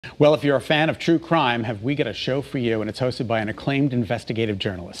Well, if you're a fan of true crime, have we got a show for you, and it's hosted by an acclaimed investigative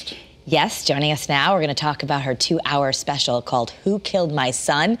journalist. Yes, joining us now, we're going to talk about her 2-hour special called Who Killed My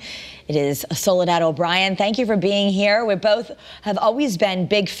Son? It is Soledad O'Brien. Thank you for being here. We both have always been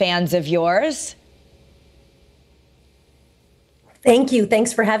big fans of yours. Thank you.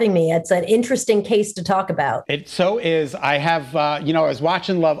 Thanks for having me. It's an interesting case to talk about. It so is. I have, I was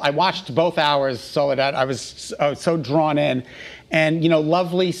watching Love. I watched both hours, Soledad. I was so drawn in. And,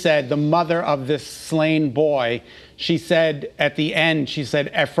 Lovely said, the mother of this slain boy, she said at the end, she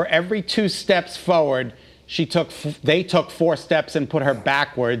said, for every 2 steps forward, they took 4 steps and put her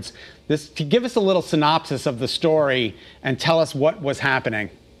backwards. To give us a little synopsis of the story and tell us what was happening.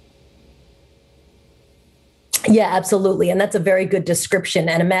 Yeah, absolutely. And that's a very good description.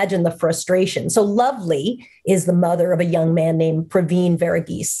 And imagine the frustration. So Lovely is the mother of a young man named Praveen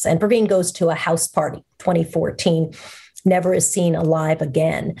Verghese. And Praveen goes to a house party, 2014, never is seen alive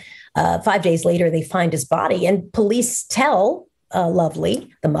again. 5 days later, they find his body, and police tell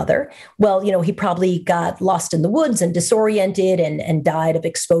Lovely, the mother, well, he probably got lost in the woods and disoriented and died of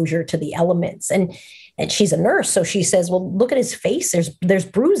exposure to the elements. And she's a nurse, so she says, well, look at his face. There's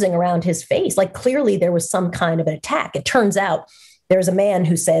bruising around his face. Like, clearly there was some kind of an attack. It turns out there's a man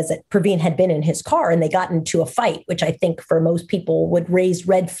who says that Praveen had been in his car and they got into a fight, which I think for most people would raise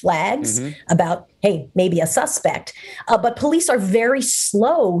red flags about, hey, maybe a suspect. But police are very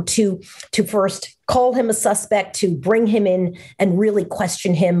slow to first call him a suspect, to bring him in and really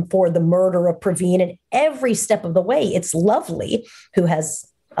question him for the murder of Praveen. And every step of the way, it's Lovely, who has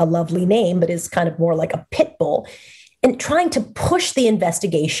a lovely name, but is kind of more like a pit bull, and trying to push the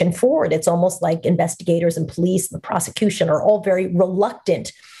investigation forward. It's almost like investigators and police and the prosecution are all very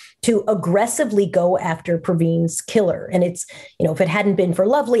reluctant to aggressively go after Praveen's killer. And it's, if it hadn't been for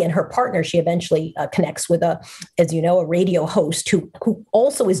Lovely and her partner, she eventually connects with a radio host who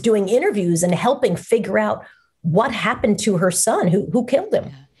also is doing interviews and helping figure out what happened to her son, who killed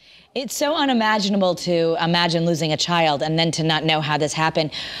him. It's so unimaginable to imagine losing a child and then to not know how this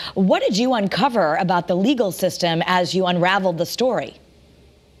happened. What did you uncover about the legal system as you unraveled the story?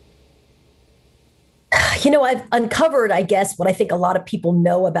 I've uncovered, I guess, what I think a lot of people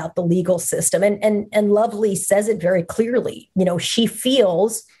know about the legal system. And Lovely says it very clearly. She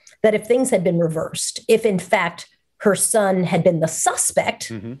feels that if things had been reversed, if in fact her son had been the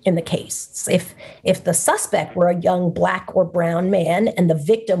suspect in the case, if the suspect were a young Black or brown man and the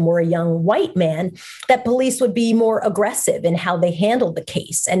victim were a young white man, that police would be more aggressive in how they handled the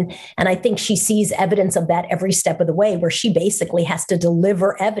case. And I think she sees evidence of that every step of the way, where she basically has to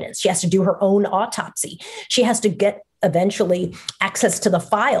deliver evidence. She has to do her own autopsy. She has to get eventually access to the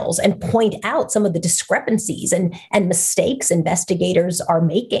files and point out some of the discrepancies and mistakes investigators are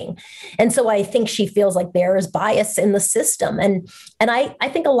making. And so I think she feels like there is bias in the system. And I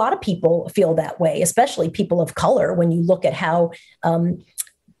think a lot of people feel that way, especially people of color, when you look at how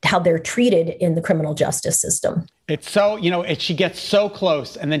they're treated in the criminal justice system. It's so, she gets so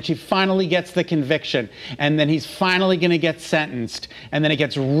close, and then she finally gets the conviction, and then he's finally going to get sentenced, and then it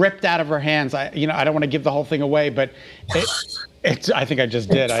gets ripped out of her hands. I don't want to give the whole thing away, but I think I just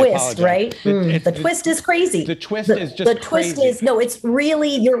did. The twist, right? The twist is crazy. The twist is just crazy. The twist is, it's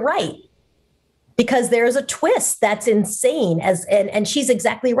really, you're right. Because there's a twist that's insane, and she's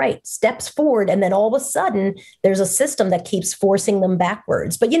exactly right. Steps forward, and then all of a sudden, there's a system that keeps forcing them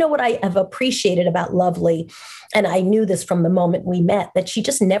backwards. But what I have appreciated about Lovely, and I knew this from the moment we met, that she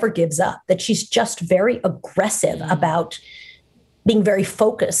just never gives up, that she's just very aggressive about being very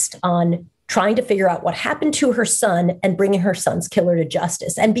focused on trying to figure out what happened to her son and bringing her son's killer to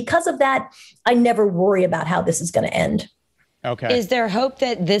justice. And because of that, I never worry about how this is going to end. Okay. Is there hope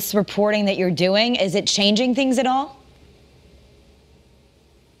that this reporting that you're doing, is it changing things at all?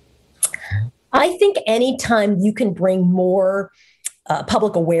 I think anytime you can bring more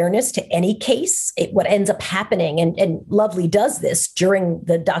public awareness to any case, what ends up happening, and Lovely does this during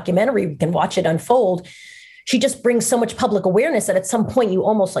the documentary, we can watch it unfold. She just brings so much public awareness that at some point you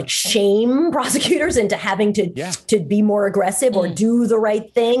almost like shame prosecutors into having to be more aggressive or do the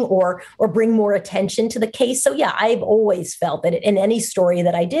right thing or bring more attention to the case. So yeah, I've always felt that in any story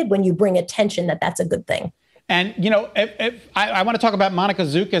that I did, when you bring attention, that's a good thing. And, I want to talk about Monica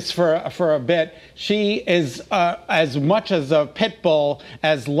Zukas for a bit. She is as much as a pit bull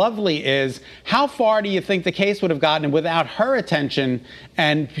as Lovely is. How far do you think the case would have gotten without her attention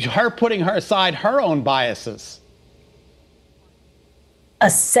and her putting her aside her own biases?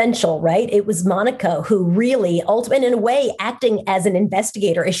 essential, right? It was Monica who really, ultimately, in a way, acting as an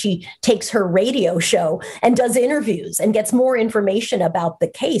investigator as she takes her radio show and does interviews and gets more information about the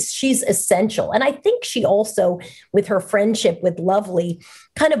case. She's essential. And I think she also, with her friendship with Lovely,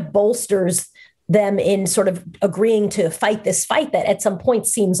 kind of bolsters them in sort of agreeing to fight this fight that at some point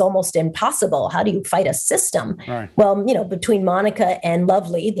seems almost impossible. How do you fight a system? Right. Well, between Monica and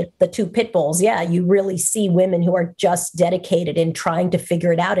Lovely, the two pit bulls, yeah, you really see women who are just dedicated in trying to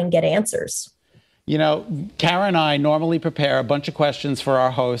figure it out and get answers. Kara and I normally prepare a bunch of questions for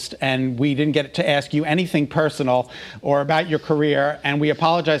our host, and we didn't get to ask you anything personal or about your career, and we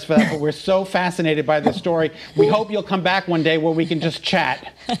apologize for that, but we're so fascinated by the story. We hope you'll come back one day where we can just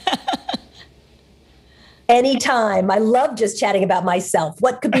chat. Anytime. I love just chatting about myself.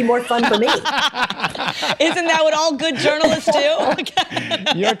 What could be more fun for me? Isn't that what all good journalists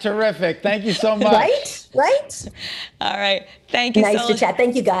do? You're terrific. Thank you so much. Right? All right. Thank you. Nice to chat.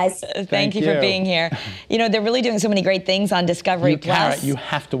 Thank you, guys. Thank you for being here. They're really doing so many great things on Discovery Plus. Kara, you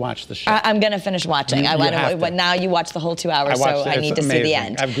have to watch the show. I'm going to finish watching. Now you watch the whole 2 hours, so I need to see the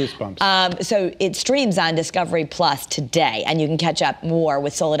end. I have goosebumps. So it streams on Discovery Plus today, and you can catch up more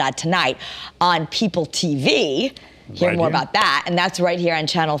with Soledad tonight on People TV. Hear more about that, and that's right here on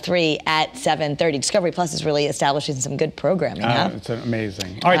Channel 3 at 7:30. Discovery Plus is really establishing some good programming. It's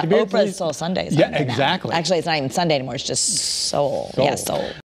amazing. All right, Oprah's Soul Sundays. Yeah, exactly. Actually, it's not even Sunday anymore. It's just Soul. Yeah, Soul.